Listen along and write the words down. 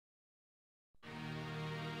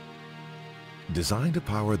Designed to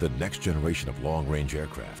power the next generation of long-range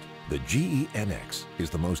aircraft, the GEnx is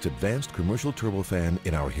the most advanced commercial turbofan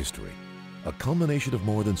in our history. A culmination of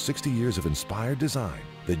more than 60 years of inspired design,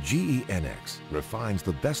 the GEnx refines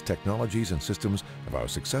the best technologies and systems of our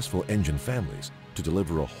successful engine families to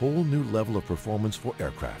deliver a whole new level of performance for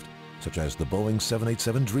aircraft, such as the Boeing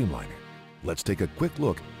 787 Dreamliner. Let's take a quick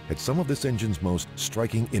look at some of this engine's most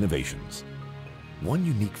striking innovations. One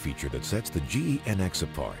unique feature that sets the GEnx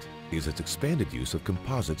apart is its expanded use of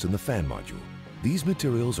composites in the fan module. These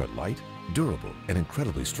materials are light, durable, and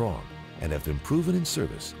incredibly strong, and have been proven in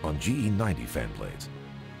service on GE90 fan blades.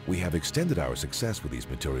 We have extended our success with these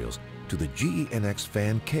materials to the GEnx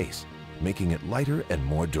fan case, making it lighter and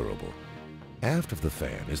more durable. Aft of the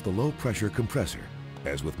fan is the low-pressure compressor.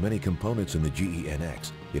 As with many components in the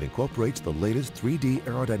GEnx, it incorporates the latest 3D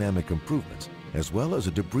aerodynamic improvements, as well as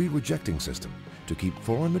a debris rejecting system to keep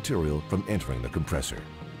foreign material from entering the compressor.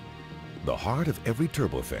 The heart of every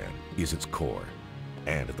turbofan is its core,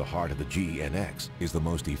 and at the heart of the GEnx is the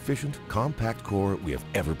most efficient, compact core we have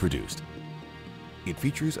ever produced. It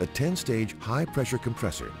features a 10-stage high-pressure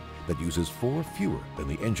compressor that uses 4 fewer than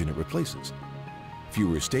the engine it replaces.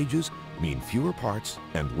 Fewer stages mean fewer parts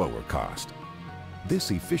and lower cost.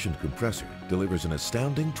 This efficient compressor delivers an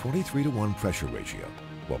astounding 23-to-1 pressure ratio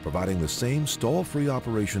while providing the same stall-free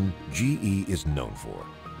operation GE is known for.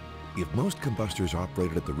 If most combustors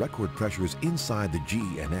operated at the record pressures inside the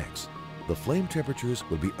GEnx, the flame temperatures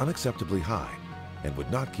would be unacceptably high and would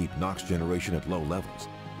not keep NOx generation at low levels.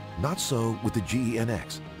 Not so with the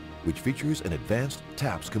GEnx, which features an advanced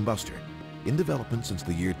TAPS combustor in development since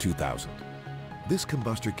the year 2000. This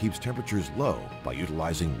combustor keeps temperatures low by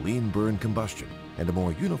utilizing lean burn combustion and a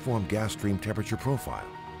more uniform gas stream temperature profile,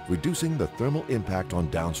 reducing the thermal impact on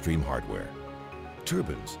downstream hardware.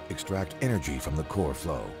 Turbines extract energy from the core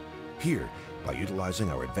flow. Here, by utilizing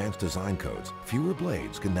our advanced design codes, fewer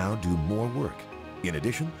blades can now do more work. In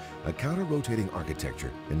addition, a counter-rotating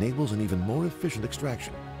architecture enables an even more efficient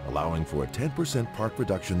extraction, allowing for a 10% part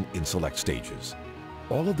reduction in select stages.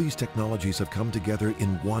 All of these technologies have come together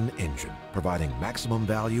in one engine, providing maximum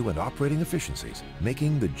value and operating efficiencies,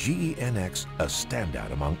 making the GEnx a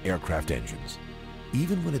standout among aircraft engines.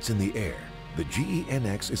 Even when it's in the air, the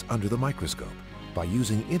GEnx is under the microscope. By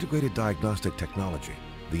using integrated diagnostic technology,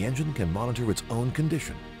 the engine can monitor its own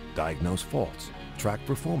condition, diagnose faults, track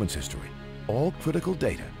performance history, all critical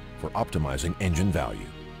data for optimizing engine value.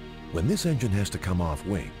 When this engine has to come off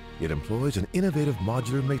wing, it employs an innovative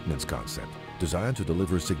modular maintenance concept designed to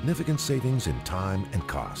deliver significant savings in time and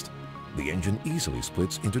cost. The engine easily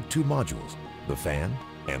splits into 2 modules, the fan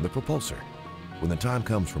and the propulsor. When the time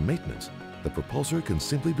comes for maintenance, the propulsor can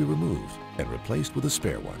simply be removed and replaced with a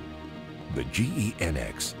spare one. The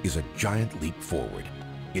GEnx is a giant leap forward.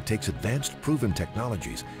 It takes advanced proven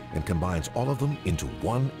technologies and combines all of them into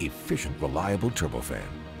one efficient, reliable turbofan.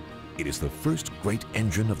 It is the first great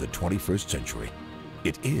engine of the 21st century.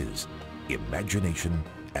 It is imagination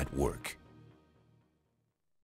at work.